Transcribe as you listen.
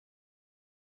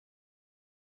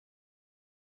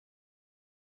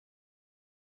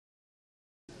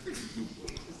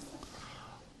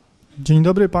Dzień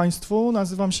dobry Państwu,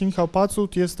 nazywam się Michał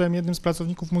Pacut, jestem jednym z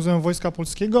pracowników Muzeum Wojska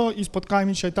Polskiego i spotkała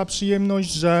mi dzisiaj ta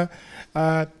przyjemność, że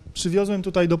przywiozłem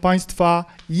tutaj do Państwa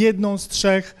jedną z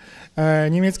 3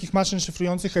 niemieckich maszyn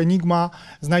szyfrujących Enigma,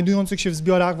 znajdujących się w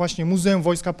zbiorach właśnie Muzeum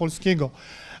Wojska Polskiego.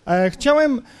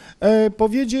 Chciałem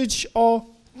powiedzieć o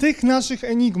tych naszych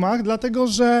enigmach, dlatego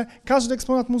że każdy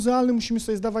eksponat muzealny, musimy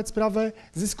sobie zdawać sprawę,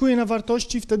 zyskuje na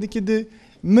wartości wtedy, kiedy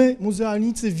my,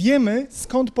 muzealnicy, wiemy,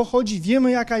 skąd pochodzi,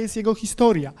 wiemy, jaka jest jego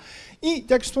historia. I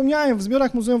jak wspomniałem, w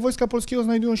zbiorach Muzeum Wojska Polskiego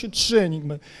znajdują się 3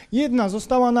 enigmy. Jedna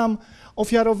została nam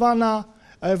ofiarowana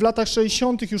w latach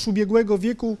 60. już ubiegłego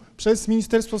wieku przez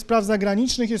Ministerstwo Spraw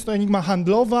Zagranicznych, jest to enigma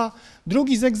handlowa.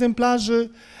 Drugi z egzemplarzy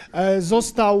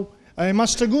ma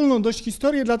szczególną dość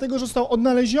historię, dlatego że został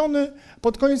odnaleziony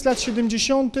pod koniec lat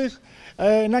 70.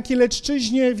 na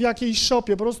Kieleczczyźnie w jakiejś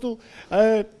szopie. Po prostu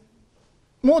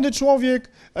młody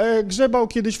człowiek grzebał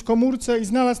kiedyś w komórce i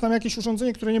znalazł tam jakieś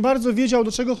urządzenie, które nie bardzo wiedział,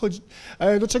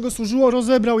 do czego służyło,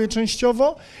 rozebrał je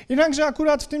częściowo. Jednakże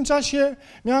akurat w tym czasie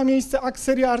miała miejsce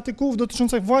seria artykułów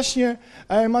dotyczących właśnie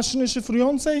maszyny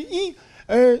szyfrującej i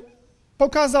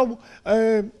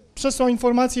przesłał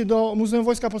informację do Muzeum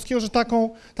Wojska Polskiego, że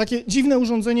takie dziwne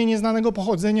urządzenie nieznanego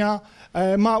pochodzenia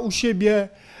ma u siebie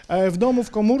w domu,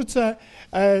 w komórce.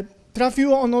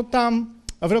 Trafiło ono tam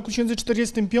w roku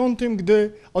 1945,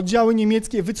 gdy oddziały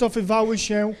niemieckie wycofywały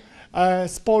się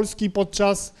z Polski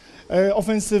podczas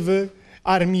ofensywy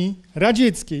armii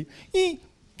radzieckiej. I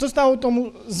zostało to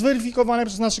zweryfikowane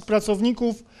przez naszych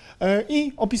pracowników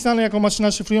i opisane jako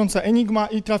maszyna szyfrująca Enigma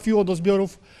i trafiło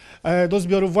do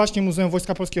zbiorów właśnie Muzeum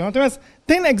Wojska Polskiego. Natomiast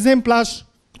ten egzemplarz,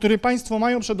 który Państwo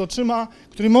mają przed oczyma,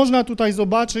 który można tutaj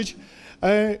zobaczyć,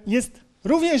 jest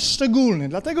również szczególny,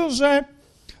 dlatego że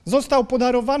został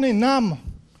podarowany nam,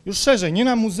 już szerzej, nie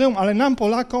nam muzeum, ale nam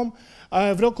Polakom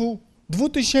w roku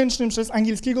 2000 przez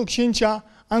angielskiego księcia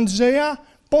Andrzeja,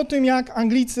 po tym jak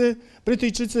Anglicy,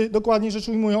 Brytyjczycy, dokładnie rzecz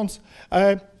ujmując,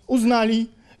 uznali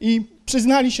i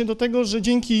przyznali się do tego, że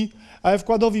dzięki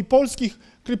wkładowi polskich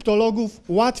kryptologów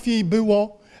łatwiej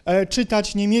było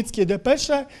czytać niemieckie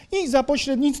depesze i za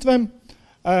pośrednictwem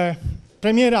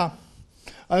premiera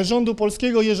rządu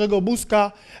polskiego Jerzego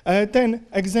Buzka ten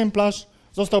egzemplarz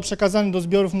został przekazany do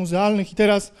zbiorów muzealnych i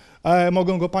teraz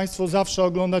mogą go Państwo zawsze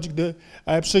oglądać, gdy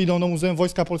przyjdą do Muzeum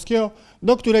Wojska Polskiego,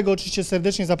 do którego oczywiście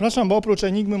serdecznie zapraszam, bo oprócz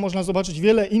Enigmy można zobaczyć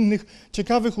wiele innych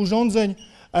ciekawych urządzeń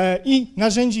i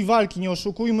narzędzi walki, nie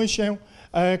oszukujmy się,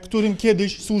 którym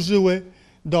kiedyś służyły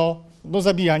do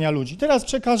zabijania ludzi. Teraz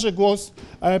przekażę głos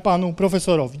panu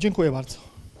profesorowi. Dziękuję bardzo.